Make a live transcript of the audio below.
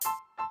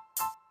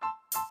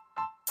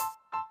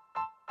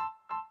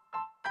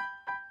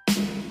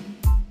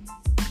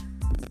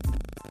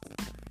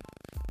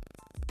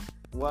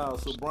Wow.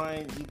 So,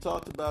 Brian, you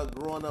talked about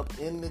growing up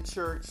in the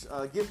church.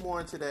 Get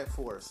more into that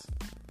for us.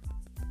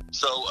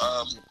 So,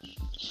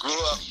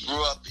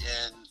 grew up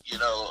in,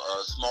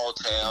 a small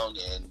town,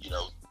 and,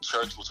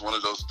 church was one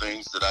of those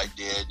things that I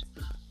did,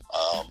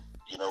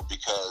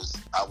 because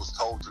I was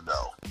told to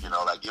go.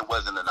 Like, it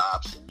wasn't an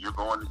option. You're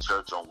going to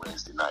church on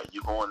Wednesday night.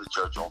 You're going to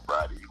church on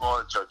Friday. You're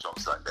going to church on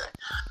Sunday.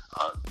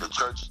 The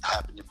church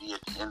happened to be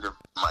at the end of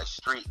my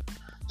street.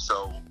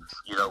 So,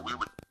 we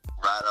would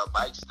ride our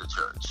bikes to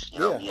church.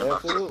 Me and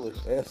absolutely.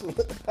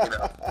 Absolutely. And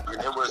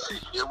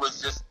it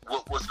was just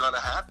what was going to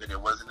happen. It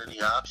wasn't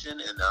any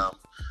option.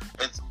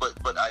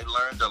 But I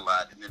learned a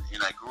lot.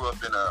 And I grew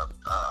up in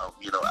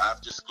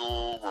after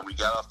school, when we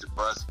got off the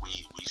bus,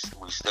 we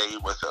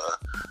stayed with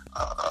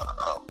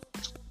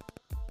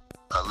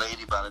a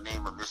lady by the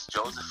name of Miss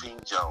Josephine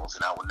Jones,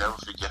 and I will never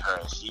forget her.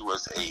 And she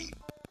was a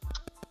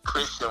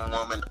Christian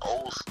woman,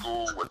 old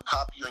school, would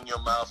pop you in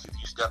your mouth if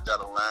you stepped out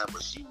of line,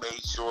 but she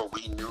made sure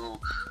we knew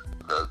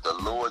the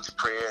Lord's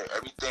Prayer,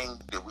 everything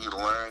that we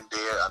learned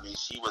there. I mean,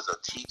 she was a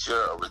teacher,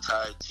 a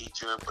retired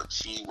teacher, but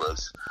she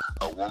was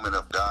a woman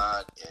of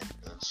God, and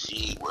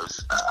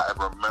I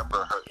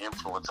remember her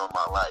influence on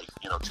my life,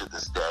 to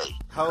this day.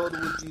 How old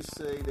would you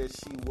say that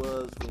she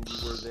was when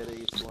you were that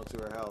age going to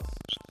her house?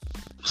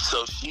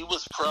 So she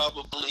was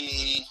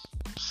probably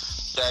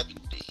 70.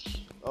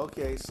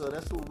 Okay, so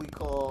that's what we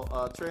call,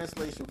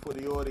 translation for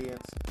the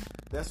audience,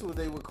 that's what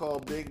they would call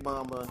Big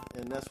Mama,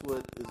 and that's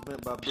what is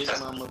meant by Big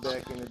Mama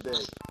back in the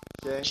day.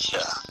 Okay? Yeah.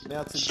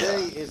 Now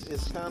today,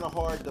 it's kind of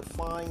hard to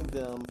find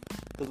them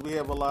because we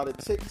have a lot of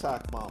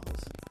TikTok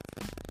mamas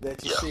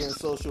that you see in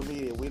social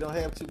media. We don't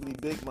have too many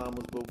Big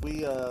Mamas, but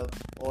we, on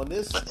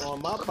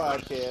my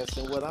podcast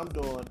and what I'm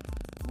doing,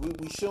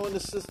 we showing the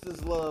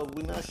sisters love.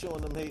 We're not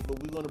showing them hate, but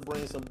we're going to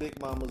bring some Big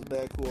Mamas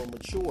back who are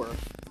mature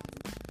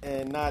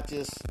and not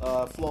just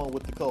flowing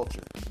with the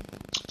culture.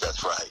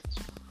 That's right.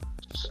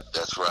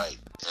 That's right.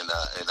 And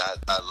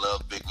I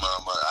love Big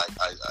Mama.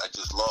 I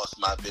just lost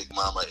my Big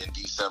Mama in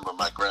December,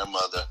 my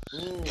grandmother.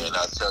 And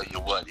I tell you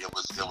what, it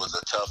was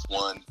a tough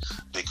one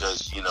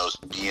because,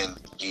 being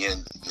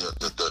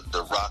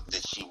the rock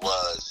that she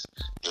was,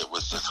 it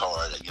was just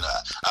hard.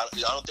 I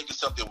don't think it's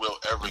something we'll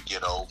ever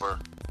get over.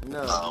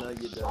 No,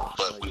 you don't.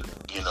 But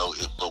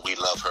but we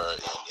love her,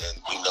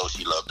 and we know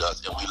she loved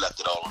us, and we left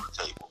it all on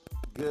the table.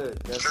 Good.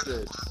 That's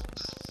good.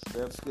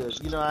 That's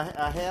good.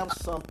 I have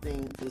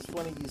something. It's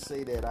funny you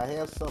say that. I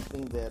have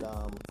something that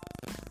I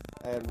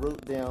had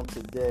wrote down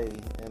today,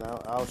 and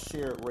I'll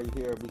share it right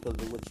here because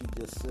of what you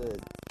just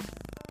said.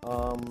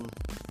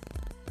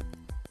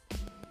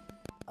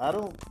 I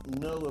don't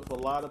know if a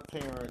lot of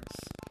parents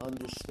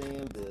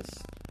understand this.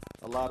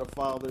 A lot of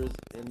fathers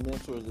and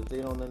mentors, if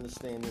they don't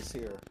understand this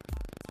here.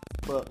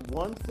 But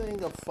one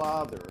thing a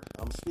father,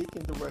 I'm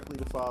speaking directly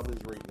to fathers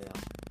right now,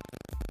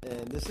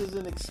 and this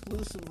isn't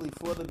exclusively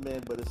for the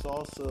men, but it's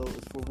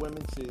for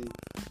women too.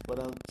 But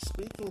I'm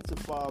speaking to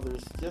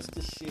fathers just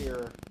to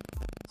share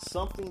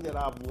something that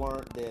I've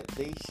learned that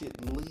they should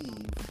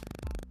leave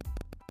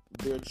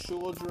their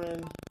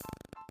children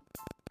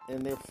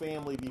and their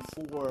family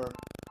before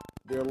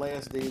their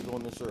last days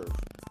on this earth.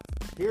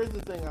 Here's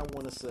the thing I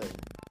want to say.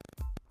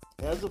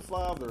 As a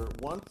father,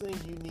 one thing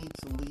you need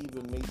to leave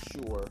and make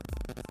sure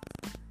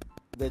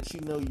that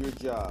you know your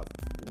job.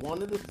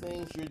 One of the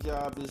things your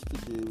job is to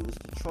do is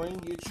to train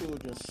your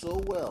children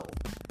so well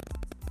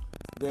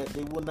that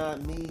they will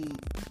not need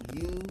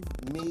you,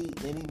 me,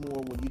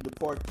 anymore when you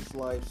depart this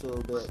life, so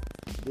that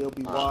they'll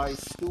be wise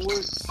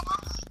stewards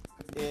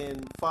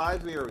in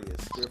 5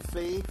 areas: their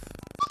faith,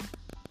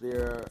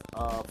 their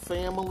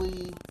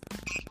family,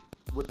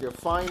 with their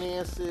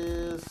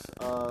finances,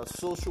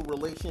 social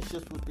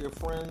relationships with their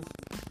friends,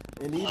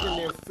 and even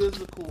their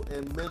physical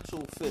and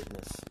mental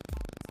fitness.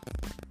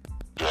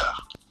 Yeah,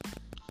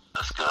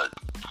 that's good.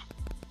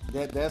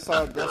 That's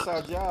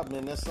our job,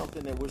 man. That's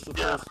something that we're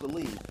supposed to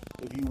leave.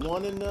 If you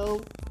want to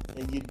know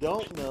and you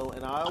don't know,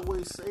 and I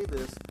always say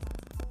this,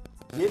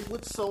 get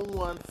with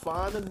someone,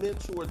 find a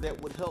mentor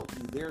that would help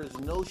you. There is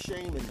no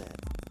shame in that.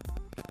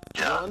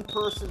 Yeah. One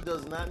person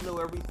does not know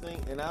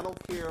everything, and I don't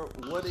care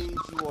what age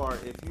you are.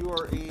 If you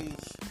are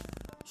age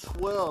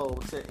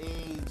 12 to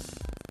age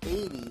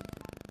 80,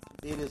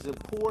 it is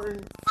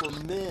important for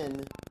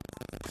men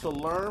to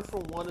learn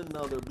from one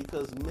another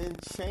because men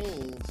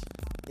change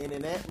in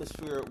an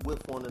atmosphere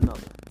with one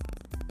another.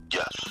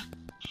 Yes,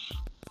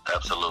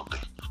 absolutely.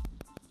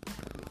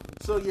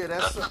 So yeah,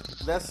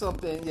 that's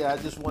something. Yeah, I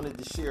just wanted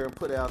to share and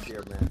put out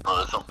there, man. Well,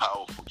 there's some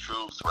powerful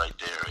truths right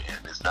there,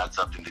 and it's not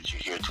something that you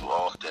hear too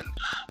often,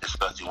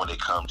 especially when it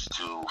comes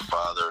to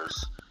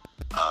fathers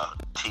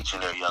teaching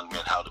their young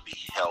men how to be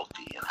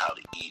healthy and how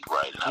to eat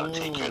right and how to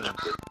take care of their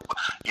kids.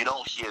 You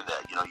don't hear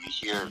that. You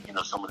hear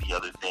some of the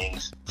other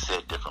things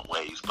said different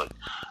ways, but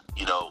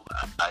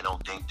I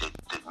don't think that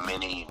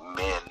many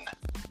men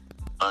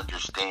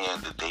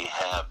understand that they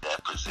have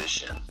that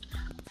position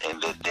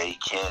and that they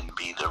can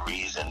be the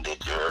reason that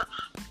their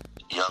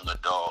young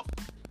adult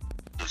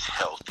is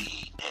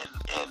healthy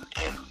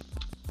and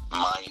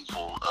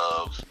mindful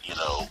of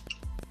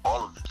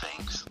all of the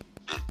things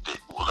that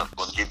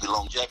will give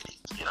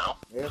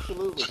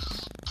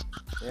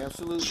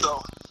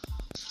absolutely.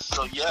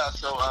 So yeah,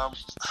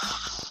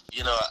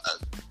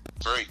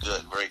 very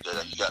good, very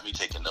good. You got me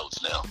taking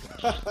notes now.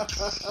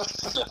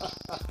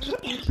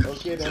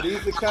 Okay, now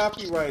these are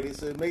copyrighted,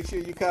 so make sure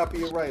you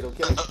copy it right,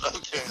 okay?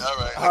 Okay, all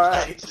right. All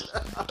right.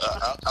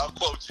 I'll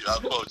quote you.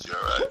 All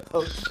right.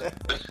 Okay.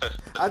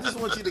 I just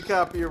want you to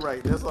copy it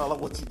right. That's all I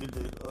want you to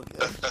do,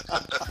 okay?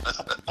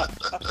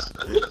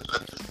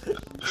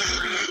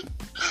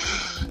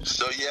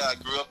 So yeah, I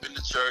grew up in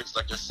the church,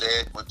 like I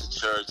said, went to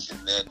church,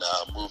 and then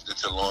moved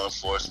into law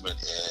enforcement,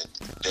 and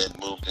then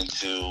moved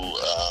into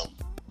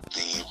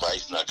the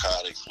vice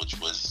narcotics, which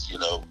was,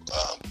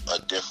 a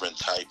different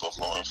type of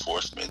law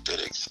enforcement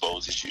that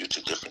exposes you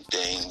to different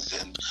things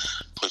and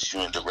puts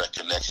you in direct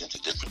connection to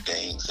different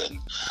things. And,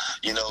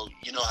 you know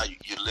how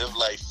you live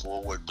life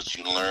forward, but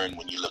you learn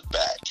when you look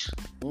back.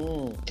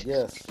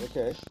 Yes,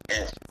 okay.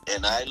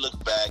 And I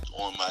look back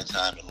on my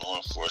time in law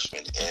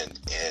enforcement and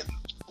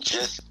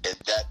just at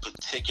that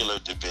particular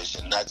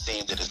division, not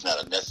saying that it's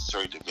not a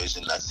necessary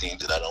division, not saying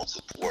that I don't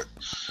support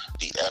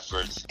the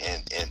efforts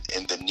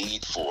and the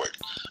need for it,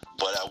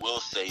 but I will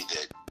say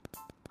that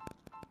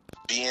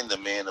being the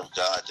man of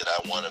God that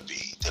I want to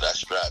be, that I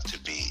strive to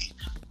be,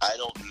 I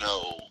don't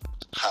know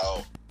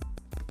how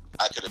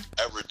I could have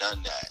ever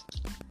done that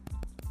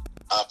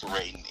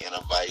operating in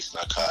a vice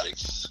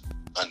narcotics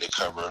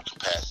undercover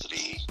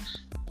capacity,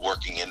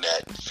 working in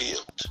that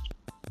field.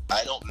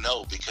 I don't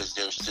know, because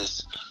there's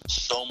just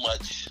so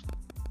much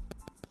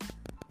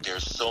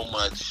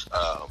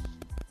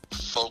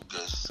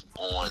focus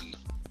on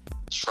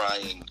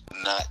trying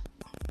not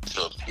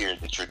to appear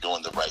that you're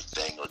doing the right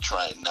thing, or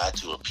trying not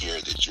to appear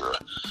that you're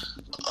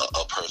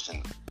a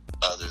person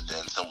other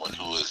than someone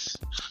who is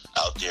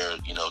out there,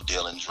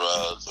 dealing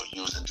drugs or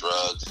using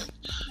drugs.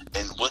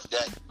 And with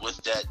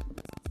that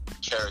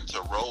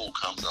character role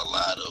comes a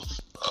lot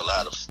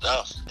of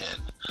stuff.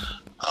 And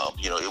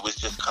it was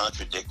just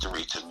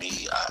contradictory to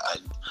me. I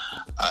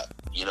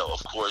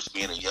of course,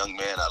 being a young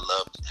man, I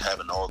loved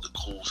having all the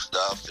cool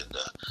stuff and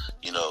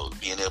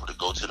being able to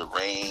go to the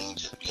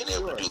range and being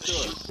able to do the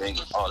shooting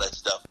and all that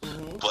stuff.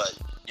 Mm-hmm. But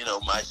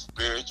my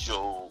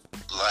spiritual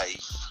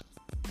life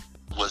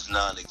was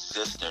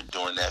non-existent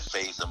during that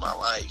phase of my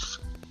life.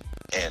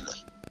 And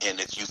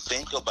if you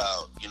think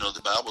about,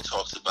 the Bible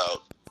talks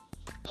about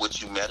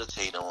what you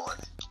meditate on,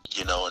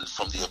 and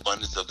from the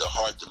abundance of the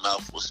heart, the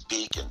mouth will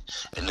speak,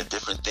 and the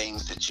different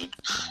things that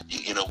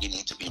we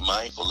need to be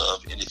mindful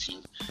of. And if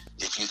you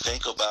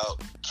think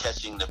about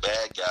catching the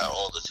bad guy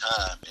all the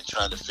time and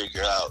trying to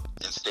figure out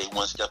and stay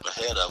one step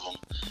ahead of him,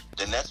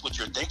 then that's what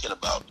you're thinking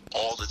about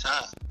all the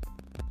time.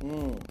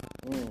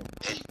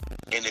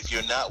 And if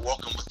you're not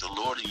walking with the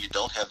Lord and you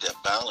don't have that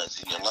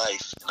balance in your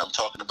life, and I'm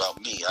talking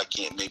about me, I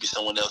can't, maybe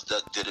someone else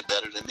did it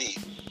better than me,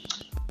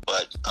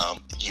 but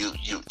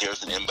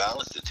there's an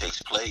imbalance that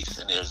takes place,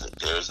 and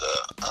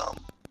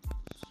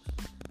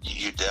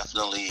you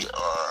definitely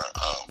are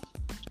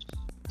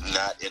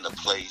not in a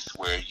place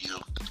where you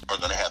are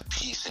going to have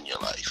peace in your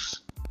life.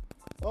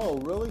 Oh,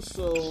 really?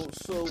 So,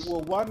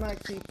 well, why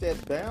not keep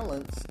that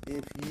balance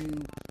if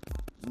you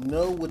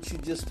know what you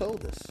just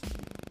told us?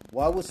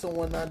 Why would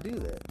someone not do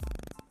that?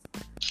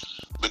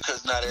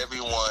 Because not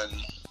everyone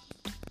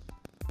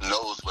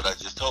knows what I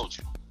just told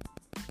you.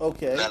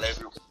 Okay. Not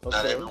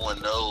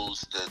everyone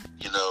knows that,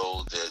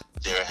 that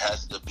there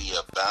has to be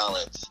a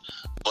balance,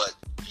 but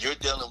you're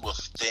dealing with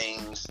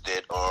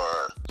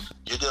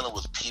you're dealing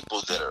with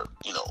people that are,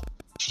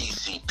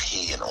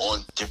 PCP and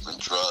on different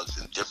drugs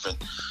and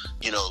different,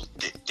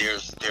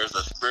 there's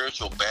a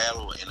spiritual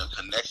battle and a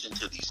connection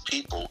to these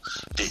people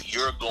that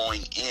you're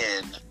going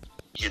in,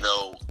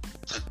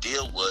 to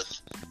deal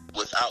with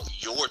without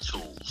your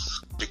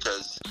tools,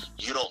 because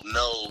you don't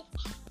know.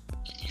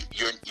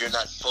 You're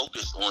not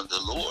focused on the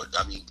Lord.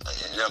 I mean,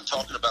 and I'm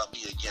talking about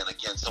me again.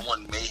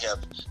 Someone may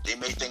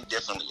think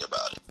differently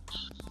about it,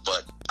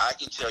 but I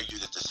can tell you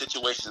that the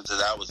situations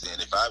that I was in,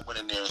 if I went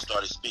in there and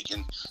started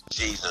speaking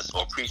Jesus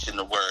or preaching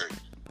the word,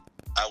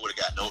 I would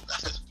have got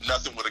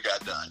nothing would have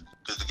got done,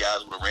 because the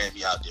guys would have ran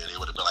me out there. They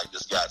would have been like,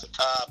 this guy's a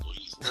cop, or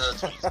he's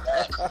this, or he's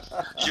that,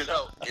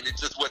 and it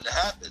just wouldn't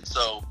have happened.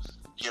 So,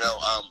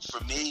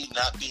 for me,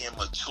 not being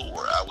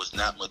mature, I was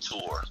not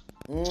mature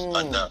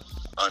enough.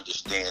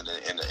 Understand,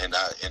 and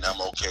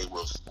I'm okay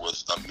with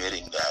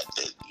admitting that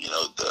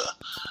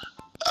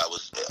I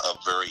was a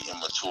very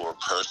immature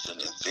person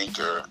and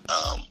thinker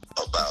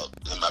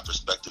and my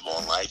perspective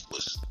on life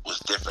was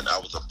different. I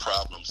was a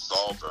problem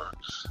solver.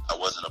 I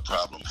wasn't a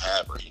problem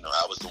haver.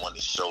 I was the one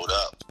that showed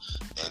up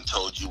and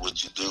told you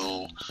what you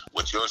do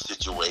with your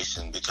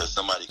situation, because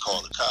somebody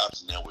called the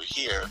cops and then we're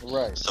here.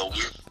 Right. So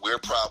we're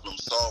problem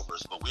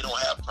solvers, but we don't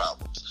have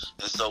problems.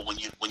 And so when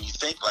you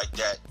think like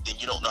that, then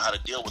you don't know how to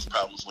deal with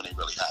problems when they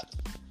really happen.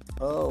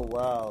 Oh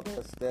wow,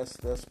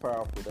 that's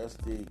powerful. That's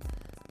deep.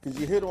 Because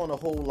you hit on a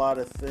whole lot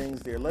of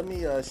things there. Let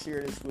me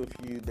share this with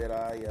you, that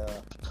I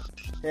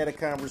had a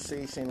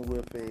conversation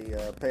with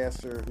a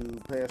pastor who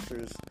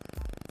pastors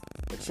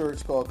a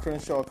church called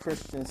Crenshaw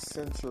Christian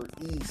Center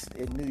East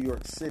in New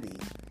York City.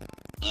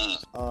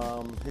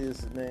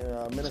 His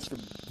name, Minister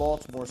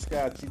Baltimore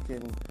Scott. You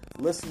can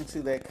listen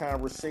to that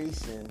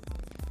conversation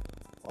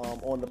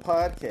on the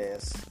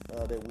podcast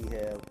that we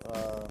have.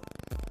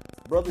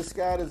 Brother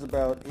Scott is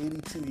about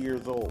 82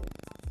 years old,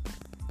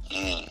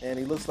 and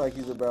he looks like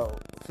he's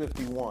about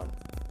 51.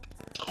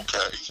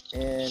 Okay.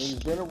 And he's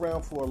been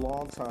around for a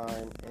long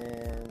time,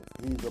 and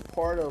he's a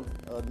part of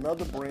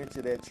another branch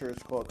of that church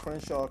called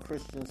Crenshaw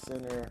Christian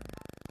Center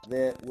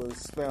that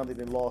was founded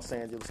in Los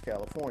Angeles,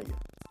 California.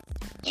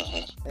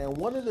 And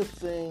one of the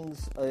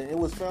things, it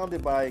was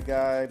founded by a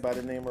guy by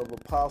the name of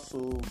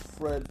Apostle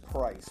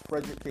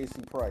Frederick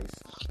Casey Price,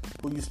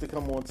 who used to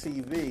come on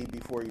TV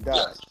before he died.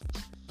 Yes.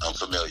 I'm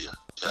familiar.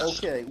 Yes.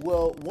 Okay,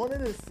 well, one of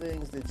the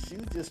things that you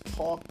just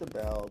talked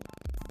about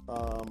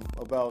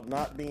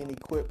not being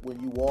equipped when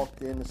you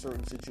walked into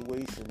certain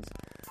situations,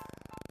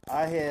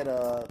 I had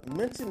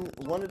mentioned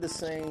one of the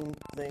same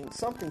things,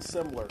 something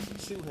similar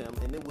to him,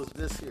 and it was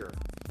this here.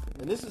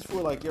 And this is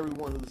for like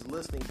everyone who's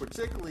listening,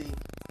 particularly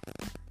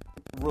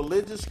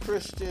religious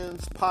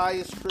Christians,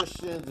 pious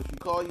Christians. If you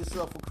call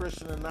yourself a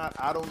Christian or not,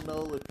 I don't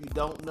know. If you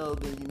don't know,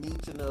 then you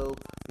need to know,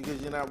 because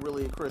you're not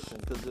really a Christian.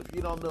 Because if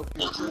you don't know if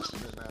you're a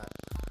Christian or not,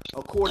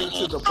 according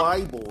to the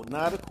Bible,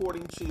 not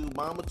according to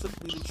Mama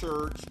took me to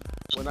church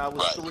when I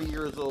was 3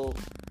 years old.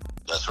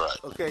 That's right.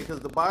 Okay,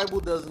 because the Bible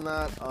does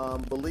not,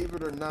 believe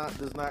it or not,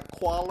 does not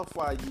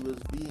qualify you as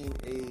being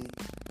a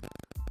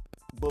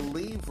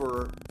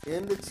believer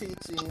in the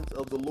teachings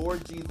of the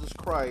Lord Jesus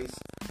Christ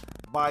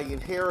by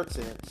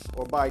inheritance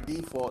or by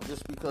default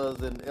just because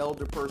an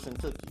elder person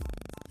took you.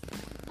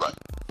 Right.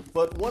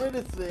 But one of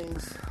the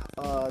things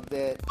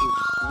that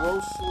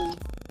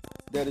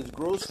is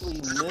grossly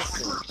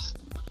missing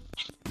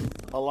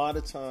a lot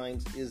of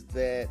times is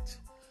that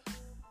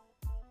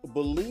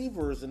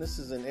believers, and this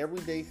is an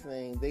everyday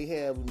thing, they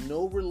have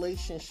no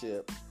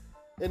relationship,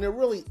 and they're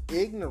really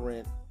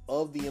ignorant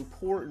of the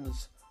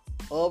importance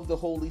of the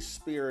Holy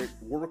Spirit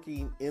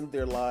working in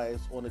their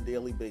lives on a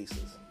daily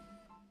basis.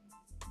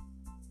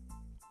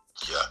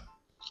 Yeah.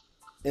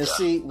 And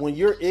see, when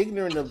you're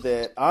ignorant of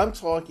that, I'm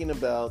talking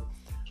about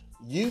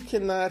you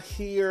cannot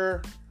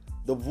hear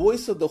the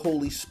voice of the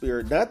Holy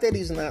Spirit. Not that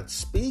he's not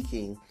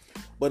speaking,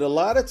 but a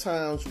lot of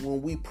times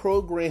when we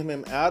program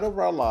him out of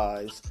our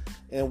lives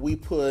and we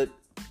put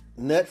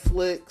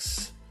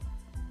Netflix,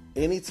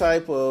 any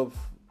type of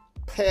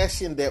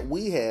passion that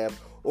we have,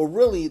 or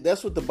really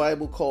that's what the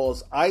Bible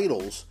calls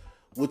idols,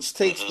 which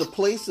takes the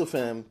place of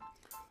him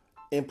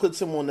and puts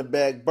him on the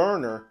back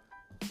burner,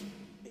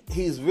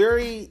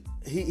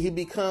 he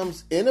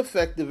becomes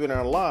ineffective in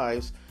our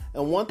lives.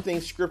 And one thing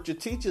Scripture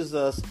teaches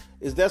us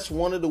is that's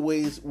one of the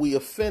ways we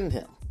offend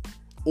him.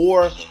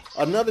 Or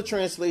another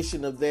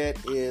translation of that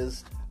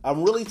is,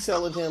 I'm really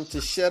telling him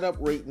to shut up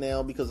right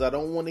now because I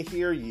don't want to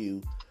hear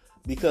you,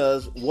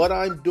 because what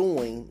I'm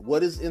doing,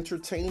 what is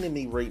entertaining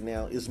me right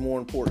now, is more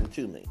important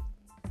to me.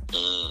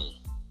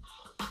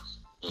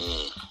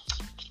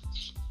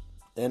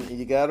 And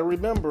you got to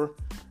remember,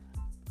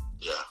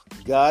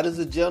 God is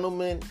a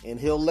gentleman, and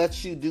he'll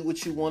let you do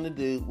what you want to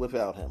do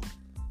without him.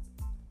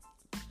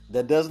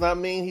 That does not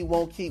mean he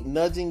won't keep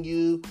nudging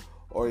you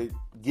or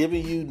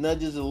giving you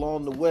nudges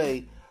along the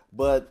way,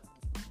 but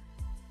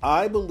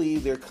I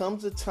believe there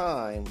comes a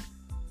time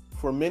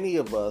for many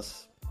of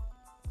us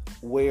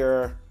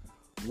where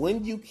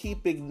when you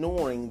keep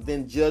ignoring,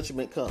 then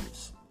judgment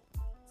comes.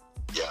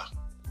 Yeah.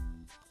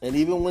 And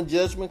even when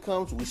judgment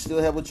comes, we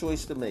still have a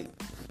choice to make.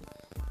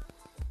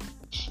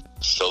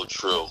 So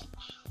true.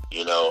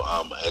 You know,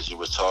 as you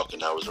were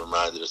talking, I was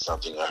reminded of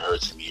something I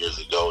heard some years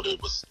ago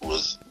that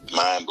was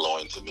mind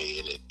blowing to me,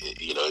 and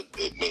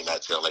it may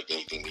not sound like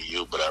anything to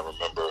you, but I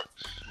remember,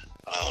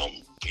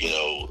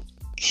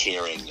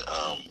 hearing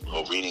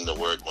or reading the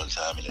word one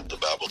time, and the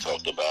Bible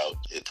talks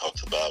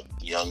about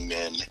young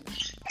men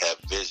have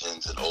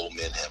visions and old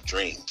men have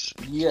dreams.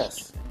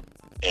 Yes.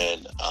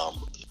 And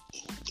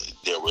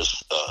there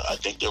was, I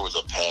think there was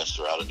a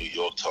pastor out of New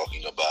York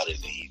talking about it,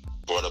 and he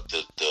brought up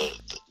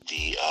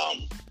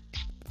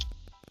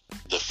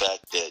the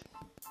fact that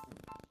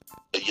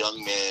a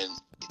young man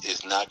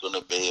is not going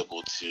to be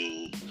able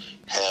to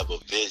have a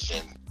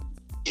vision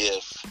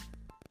if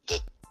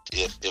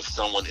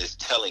someone is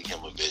telling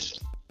him a vision.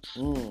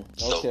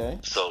 Okay.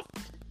 So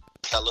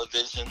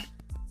television,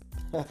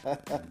 and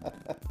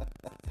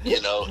he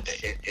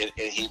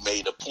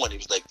made a point. He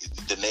was like,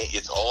 the name,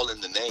 it's all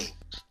in the name.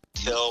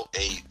 Tell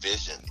a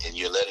vision, and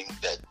you're letting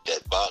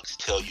that box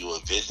tell you a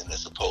vision,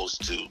 as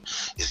opposed to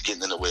it's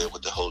getting in the way of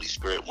what the Holy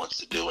Spirit wants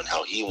to do and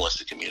how he wants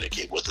to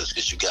communicate with us,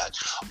 because you got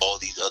all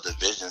these other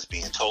visions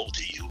being told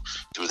to you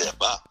through that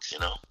box,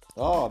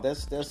 Oh,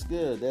 that's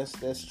good.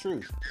 That's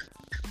true.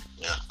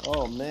 Yeah.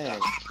 Oh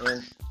man.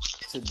 And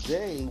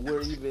today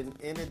we're even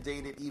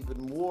inundated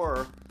even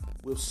more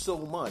with so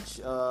much,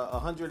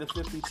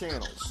 150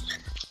 channels.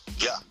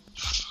 Yeah.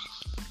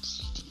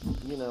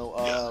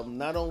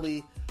 Not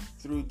only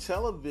through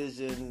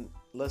television,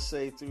 let's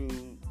say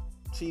through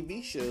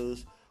TV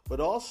shows, but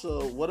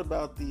also what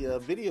about the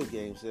video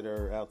games that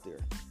are out there?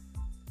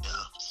 Yeah.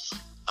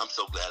 I'm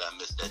so glad I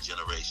missed that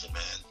generation,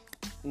 man.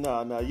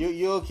 No,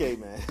 you're okay,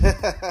 man.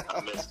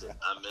 I missed it,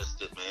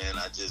 man.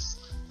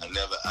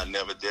 I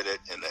never did it,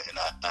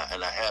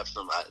 and I have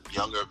some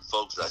younger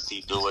folks I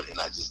see do it, and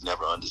I just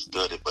never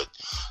understood it. But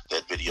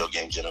that video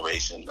game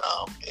generation,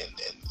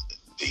 and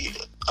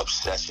the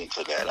obsession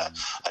to that,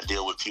 I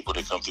deal with people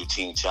that come through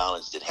Teen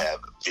Challenge that have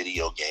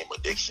video game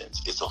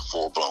addictions. It's a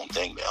full-blown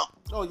thing now.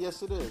 Oh,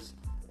 yes, it is.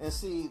 And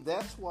see,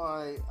 that's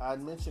why I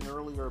mentioned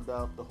earlier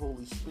about the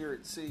Holy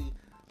Spirit. See,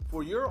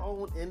 for your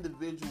own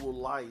individual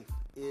life,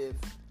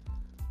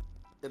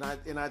 and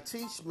I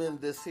teach men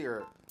this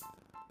here,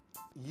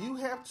 you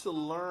have to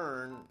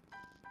learn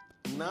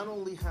not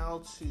only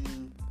how to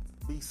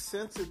be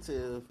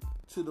sensitive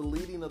to the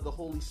leading of the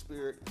Holy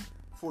Spirit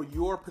for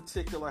your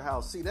particular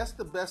house. See, that's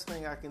the best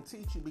thing I can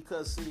teach you,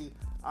 because, see,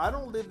 I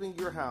don't live in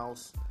your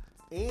house,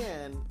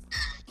 and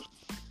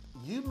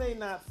you may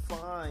not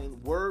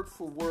find word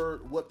for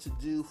word what to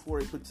do for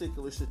a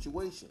particular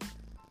situation.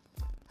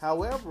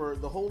 However,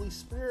 the Holy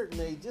Spirit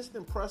may just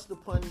impress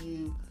upon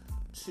you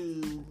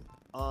to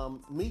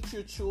meet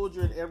your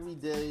children every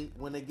day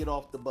when they get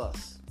off the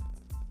bus.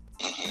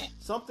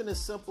 Something as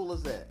simple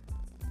as that.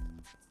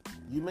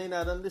 You may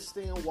not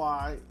understand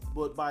why,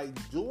 but by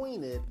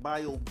doing it,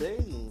 by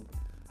obeying,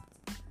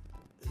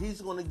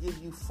 he's going to give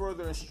you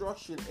further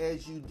instruction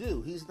as you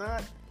do. He's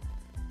not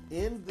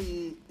in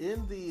the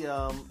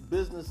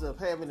business of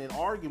having an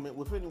argument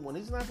with anyone.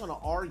 He's not going to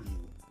argue,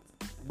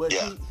 but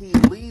he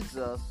leads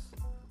us.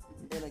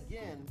 And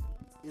again,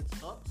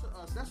 it's up to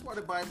us. That's why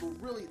the Bible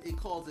really, it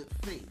calls it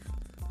faith.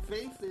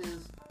 Faith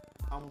is,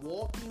 I'm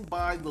walking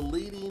by the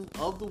leading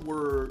of the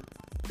word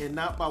and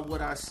not by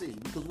what I see,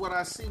 because what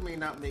I see may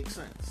not make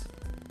sense.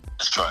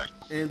 That's right.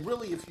 And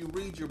really, if you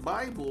read your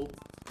Bible,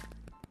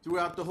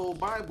 throughout the whole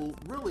Bible,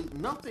 really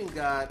nothing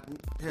God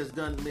has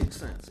done makes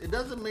sense. It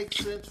doesn't make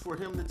sense for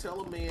him to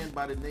tell a man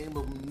by the name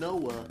of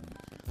Noah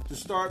to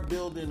start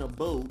building a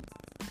boat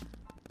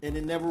and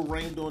it never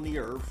rained on the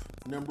earth,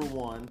 number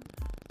one.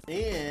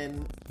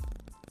 And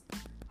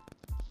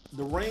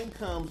the rain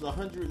comes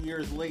 100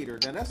 years later.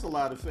 Now, that's a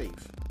lot of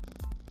faith.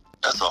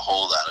 That's a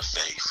whole lot of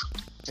faith.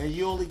 And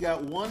you only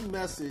got one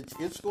message,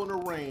 it's going to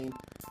rain,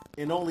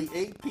 and only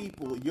 8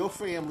 people, your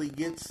family,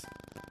 gets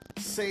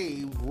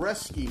saved,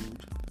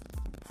 rescued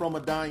from a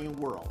dying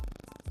world.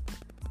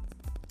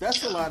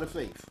 That's a lot of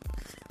faith.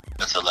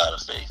 That's a lot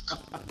of faith.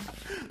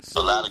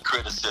 So, a lot of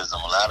criticism,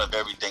 a lot of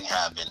everything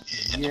happened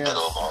in the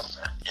middle of all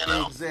that, you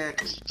know?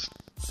 Exactly.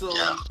 So,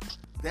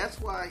 that's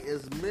why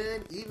as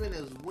men, even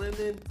as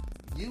women,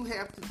 you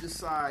have to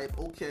decide,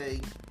 okay,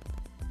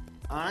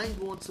 I'm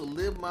going to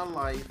live my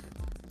life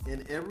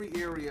in every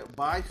area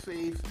by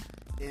faith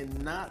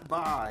and not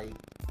by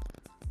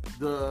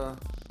the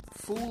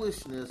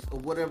foolishness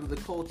of whatever the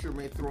culture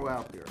may throw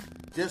out there,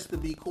 just to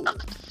be cool.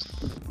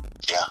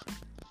 Yeah,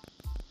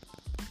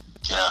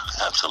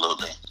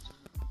 absolutely.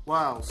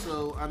 Wow.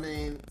 So, I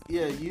mean,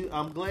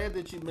 I'm glad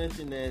that you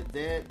mentioned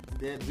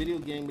that video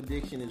game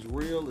addiction is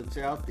real. It's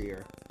out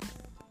there.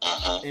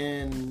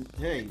 And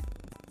hey,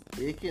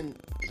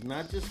 it's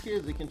not just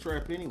kids, it can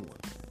trap anyone.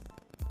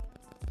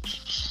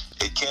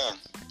 It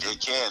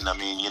can. I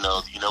mean, you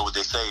know what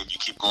they say, if you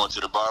keep going to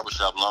the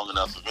barbershop long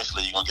enough,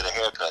 eventually you're going to get a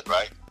haircut,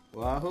 right?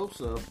 Well, I hope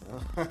so.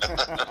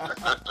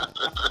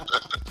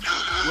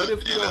 What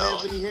if you don't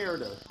have any hair,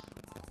 though?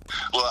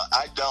 Well,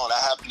 I don't. I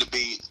happen to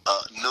be a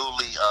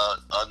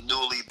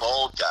newly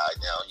bald guy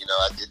now. You know,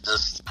 I did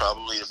this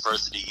probably the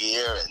first of the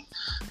year, and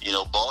you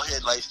know, bald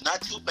head life's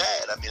not too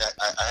bad. I mean,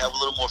 I have a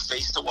little more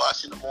face to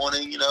wash in the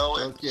morning, you know,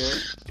 and you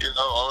know,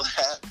 all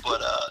that.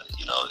 But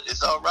you know,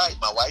 it's all right.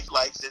 My wife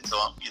likes it, so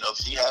I'm, you know, if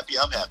she's happy,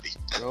 I'm happy.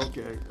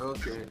 Okay.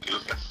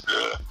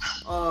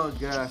 Oh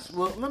gosh.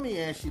 Well, let me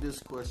ask you this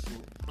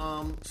question.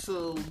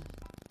 So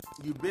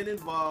you've been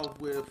involved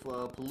with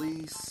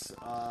police.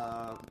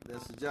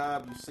 That's a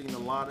job. You've seen a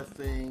lot of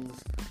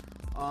things.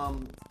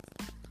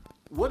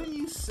 What do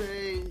you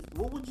say?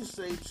 What would you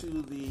say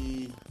to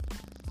the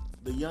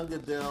young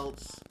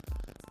adults,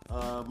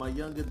 my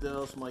young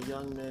adults, my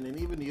young men, and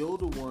even the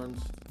older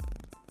ones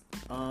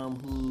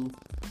who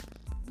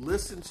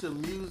listen to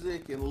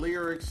music and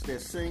lyrics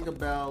that sing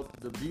about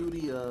the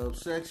beauty of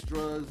sex,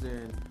 drugs,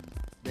 and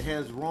that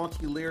has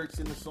raunchy lyrics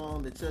in the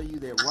song that tell you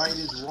that right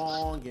is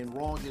wrong and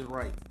wrong is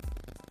right?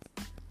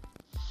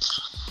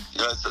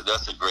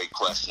 That's a great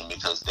question,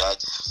 because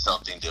that's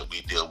something that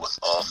we deal with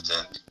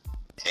often.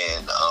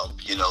 And,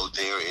 you know,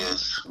 there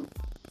is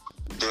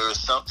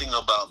something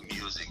about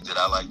music that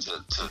I like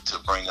to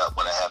bring up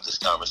when I have this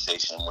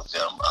conversation with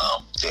them,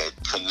 that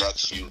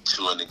connects you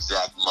to an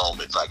exact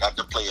moment. Like, I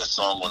could play a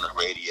song on the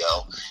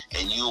radio,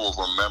 and you will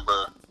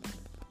remember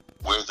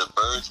where the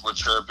birds were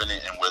chirping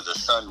and where the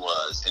sun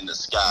was in the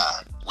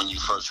sky when you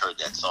first heard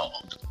that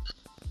song.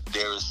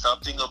 There is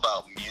something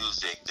about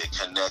music that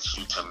connects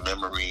you to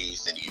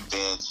memories and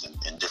events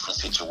and different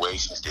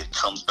situations that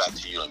comes back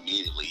to you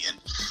immediately.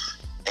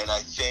 And I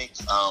think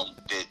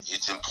that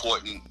it's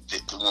important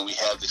that when we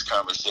have this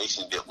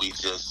conversation that we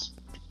just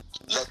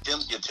let them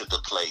get to the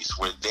place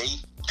where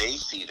they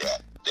see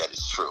that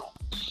is true.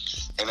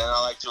 And then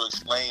I like to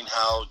explain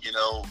how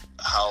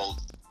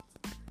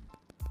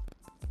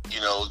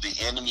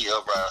the enemy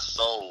of our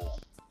soul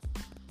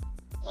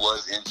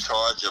was in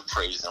charge of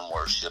praise and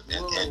worship.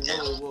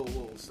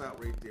 Whoa! Stop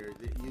right there.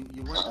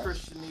 You went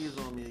Christianese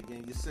on me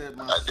again. You said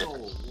my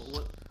soul.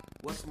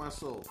 What's my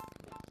soul?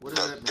 What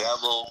does that mean? The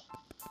devil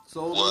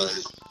soul was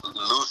music?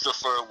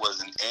 Lucifer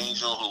was an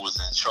angel who was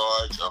in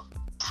charge of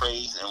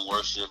praise and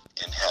worship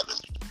in heaven.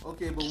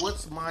 Okay, but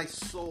what's my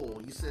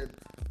soul? You said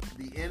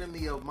the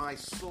enemy of my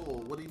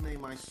soul. What do you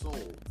mean, my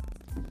soul?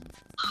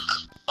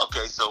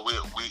 Okay, so we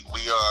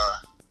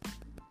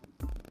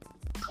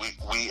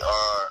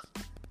are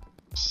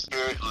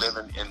spirit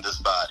living in this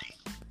body.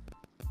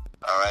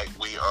 All right,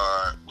 we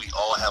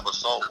all have a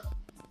soul.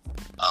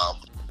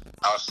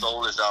 Our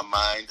soul is our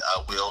mind,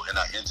 our will, and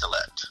our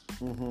intellect.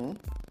 Mm-hmm.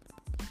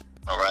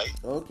 All right.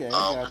 Okay, I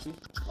got you.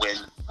 When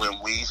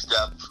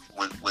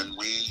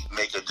we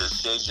make a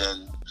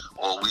decision,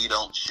 or we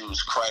don't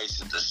choose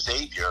Christ as the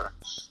Savior,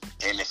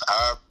 and if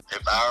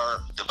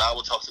the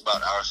Bible talks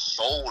about our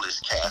soul is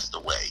cast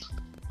away.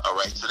 All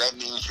right, so that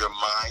means your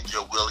mind,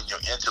 your will, and your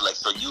intellect.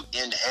 So you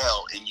in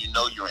hell, and you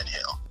know you're in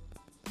hell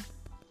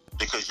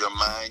because your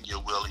mind,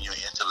 your will, and your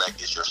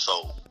intellect is your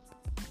soul.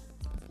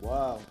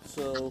 Wow.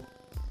 So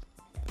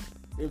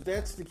if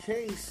that's the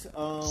case,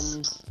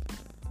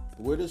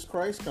 where does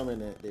Christ come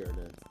in at there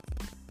then?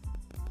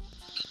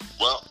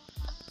 Well,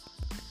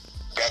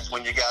 that's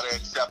when you gotta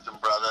accept him,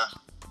 brother.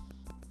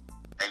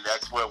 And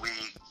that's where we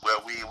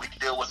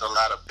deal with a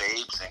lot of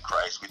babes in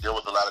Christ. We deal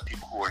with a lot of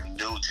people who are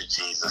new to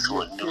Jesus,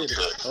 who are new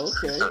to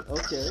Okay.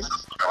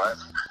 All right?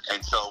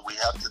 And so we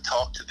have to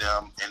talk to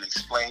them and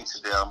explain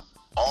to them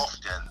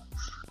often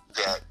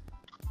that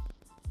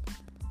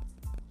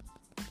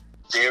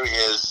there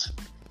is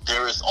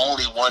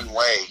only one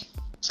way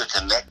to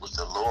connect with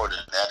the Lord,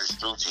 and that is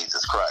through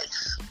Jesus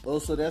Christ. Oh,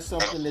 so that's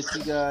something that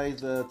you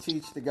guys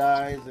teach the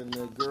guys and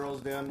the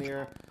girls down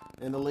there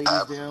and the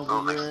ladies down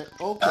where you're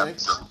at? Okay.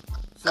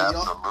 So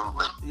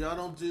Absolutely. Y'all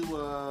don't do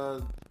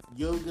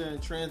yoga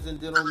and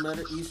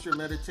transcendental Eastern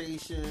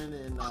meditation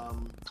and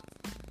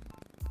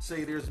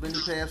say there's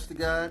many paths to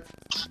God?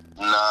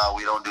 No,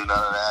 we don't do none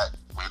of that.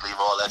 We leave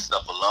all that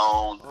stuff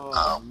alone.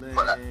 Man.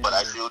 But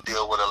I do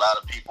deal with a lot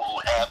of people who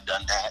have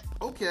done that.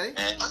 Okay.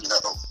 And,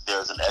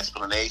 there's an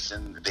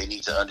explanation. They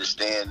need to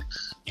understand,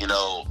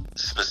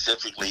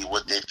 specifically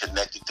what they've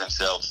connected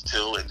themselves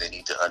to, and they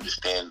need to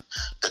understand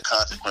the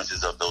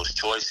consequences of those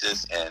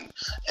choices, and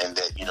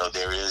that,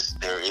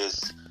 there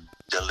is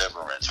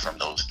deliverance from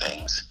those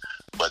things,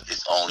 but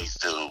it's only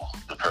through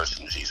the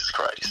person of Jesus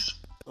Christ.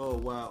 Oh,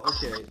 wow.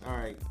 Okay. All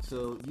right.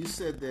 So you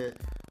said that.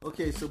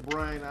 Okay. So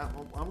Brian,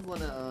 I'm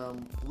gonna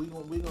we're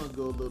gonna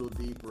go a little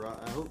deeper.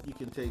 I hope you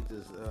can take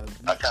this.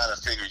 I kind of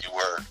figured you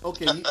were.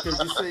 Okay. Because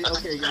you say,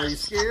 okay, are you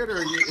scared,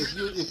 or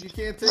if you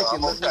can't take it,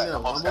 let me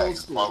know. I'm okay. old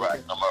school. I'm all right.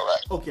 Okay? I'm all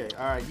right. Okay.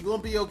 All right. You're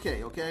gonna be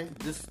okay. Okay.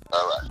 Just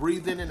all right.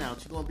 Breathe in and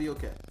out. You're gonna be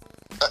okay.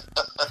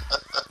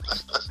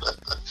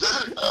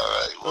 All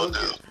right. We'll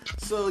do.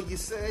 So you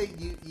say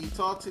you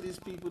talk to these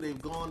people.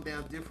 They've gone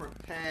down different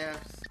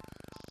paths.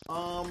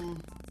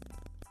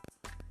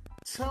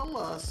 Tell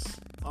us,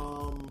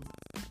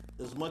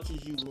 as much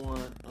as you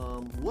want,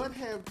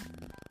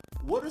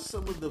 what are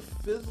some of the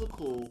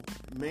physical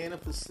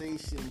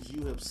manifestations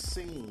you have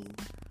seen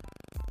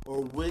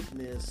or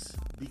witnessed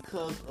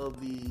because of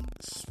the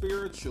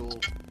spiritual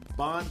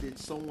bondage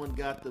someone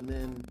got them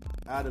in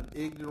out of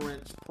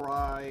ignorance,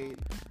 pride,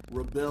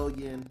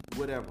 rebellion,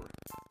 whatever?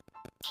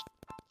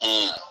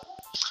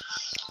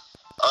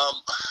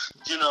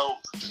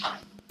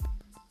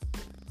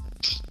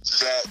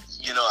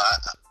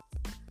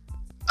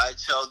 I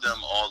tell them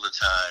all the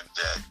time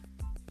that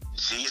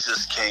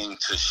Jesus came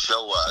to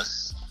show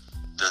us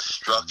the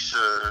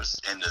structures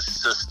and the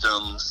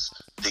systems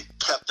that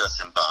kept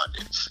us in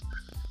bondage.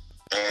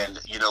 And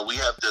we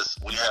have this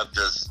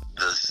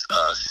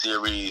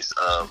series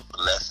of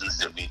lessons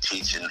that we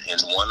teach,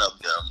 and one of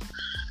them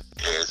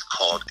is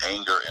called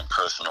Anger and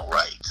Personal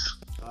Rights.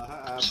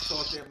 I've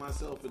taught that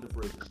myself in the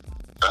prison.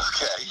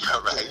 Okay,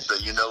 all right. So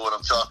you know what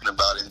I'm talking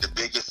about, and the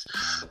biggest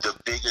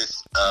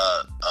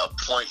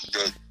point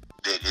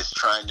that is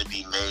trying to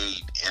be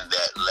made in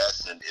that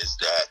lesson is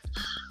that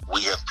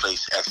we have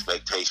placed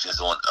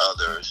expectations on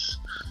others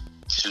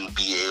to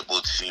be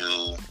able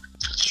to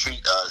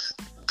treat us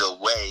the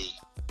way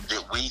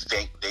that we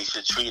think they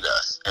should treat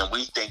us, and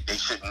we think they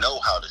should know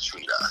how to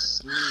treat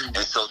us. And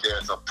so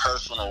there's a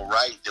personal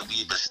right that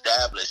we've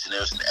established, and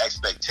there's an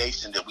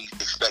expectation that we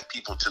expect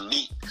people to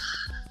meet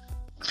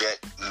that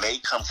may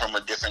come from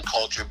a different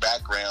culture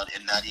background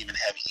and not even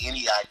have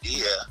any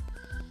idea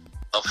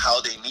of how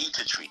they need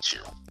to treat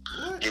you.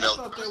 What? I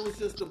thought that was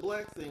just a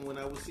black thing when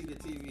I would see the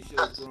TV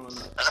shows growing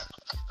up.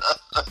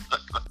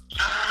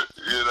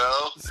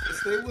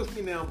 Stay with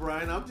me now,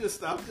 Brian. I'm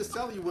just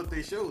telling you what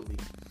they showed me.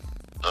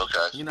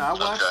 Okay.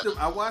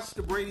 I watched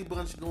the Brady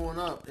Bunch growing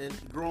up, and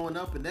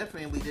that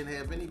family didn't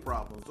have any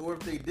problems. Or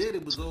if they did,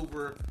 it was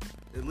over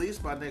at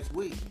least by next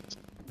week.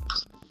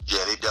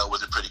 Yeah, they dealt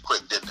with it pretty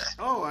quick, didn't they?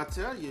 Oh, I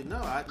tell you,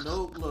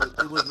 look,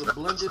 it was a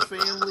blended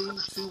family,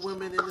 2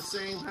 women in the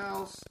same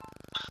house.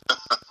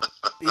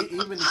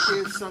 Even the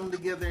kids sung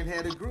together and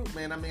had a group,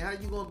 man. I mean, how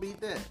you gonna beat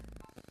that?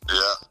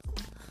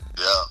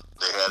 Yeah.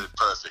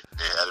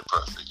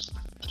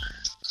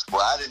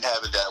 I didn't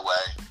have it that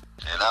way,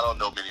 and I don't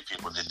know many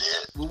people that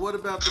did. Well, what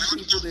about the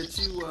people that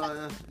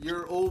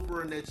you're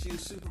over and that you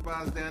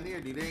supervise down here?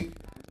 Do they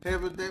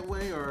have it that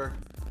way, or?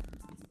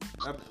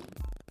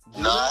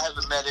 No, I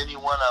haven't met any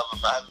one of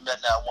them. I haven't met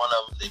not one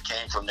of them that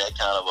came from that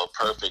kind of a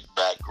perfect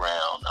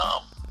background.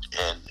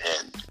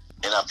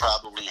 And I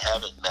probably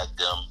haven't met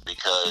them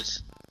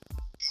because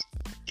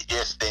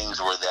if things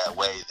were that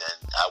way,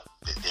 then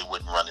they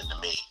wouldn't run into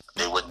me.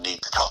 They wouldn't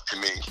need to talk to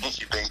me.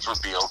 Things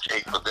would be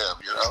okay for them,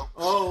 you know?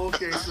 Oh,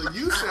 okay. So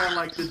you sound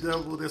like the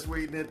devil that's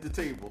waiting at the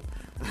table.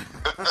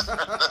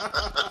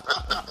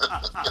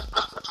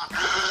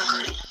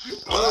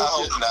 Well, I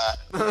hope not.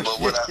 But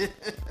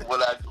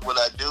what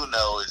I do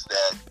know is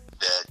that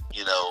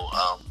you know,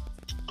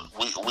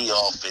 we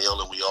all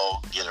fail and we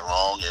all get it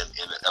wrong, and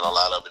a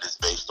lot of it is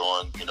based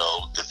on, you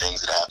know, the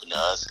things that happen to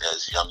us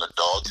as young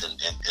adults and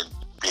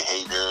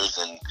behaviors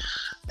and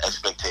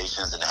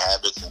expectations and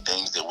habits and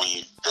things that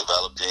we've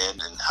developed in,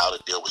 and how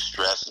to deal with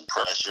stress and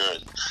pressure,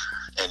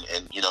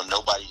 and you know,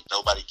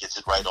 nobody gets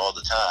it right all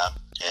the time,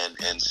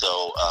 and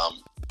so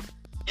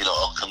you know,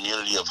 a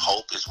community of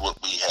hope is what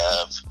we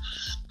have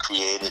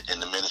created in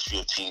the Ministry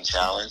of Teen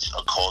Challenge,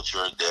 a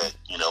culture that,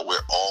 you know,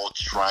 we're all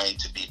trying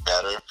to be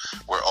better.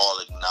 We're all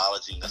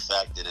acknowledging the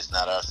fact that it's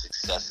not our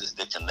successes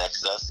that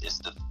connects us. It's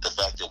the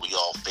fact that we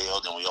all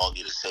failed and we all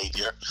need a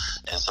savior.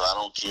 And so I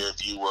don't care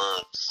if you were,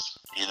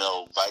 you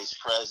know, vice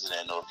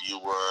president, or if you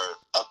were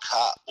a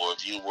cop, or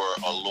if you were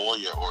a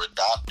lawyer or a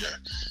doctor.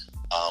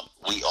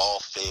 We all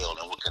failed,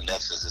 and what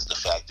connects us is the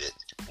fact that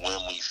when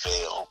we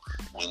fail,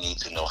 we need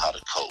to know how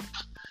to cope.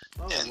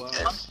 And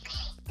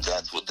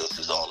that's what this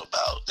is all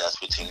about. That's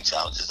what Teen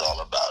Challenge is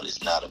all about.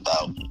 It's not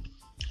about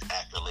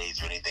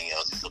accolades or anything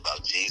else. It's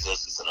about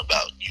Jesus. It's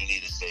about you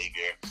need a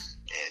savior.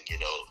 And, you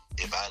know,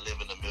 if I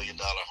live in $1 million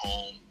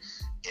home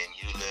and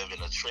you live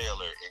in a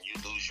trailer and you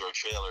lose your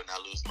trailer and I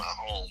lose my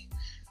home,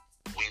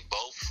 we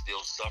both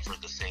still suffer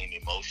the same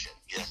emotion.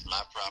 Yes,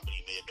 my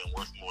property may have been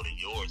worth more than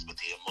yours, but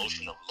the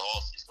emotion of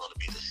loss is going to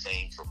be the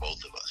same for both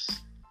of us.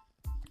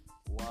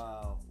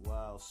 Wow.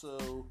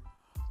 So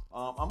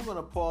I'm going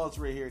to pause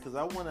right here because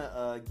I want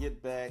to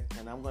get back,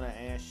 and I'm going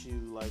to ask you,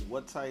 like,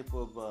 what type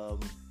of,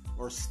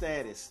 or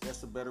status,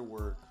 that's a better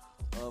word,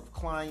 of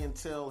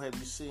clientele have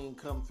you seen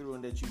come through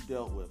and that you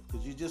dealt with?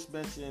 Because you just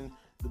mentioned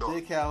the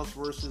big house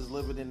versus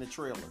living in the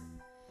trailer.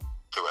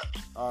 Correct.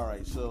 All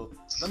right, so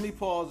let me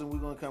pause and we're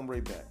going to come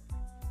right back.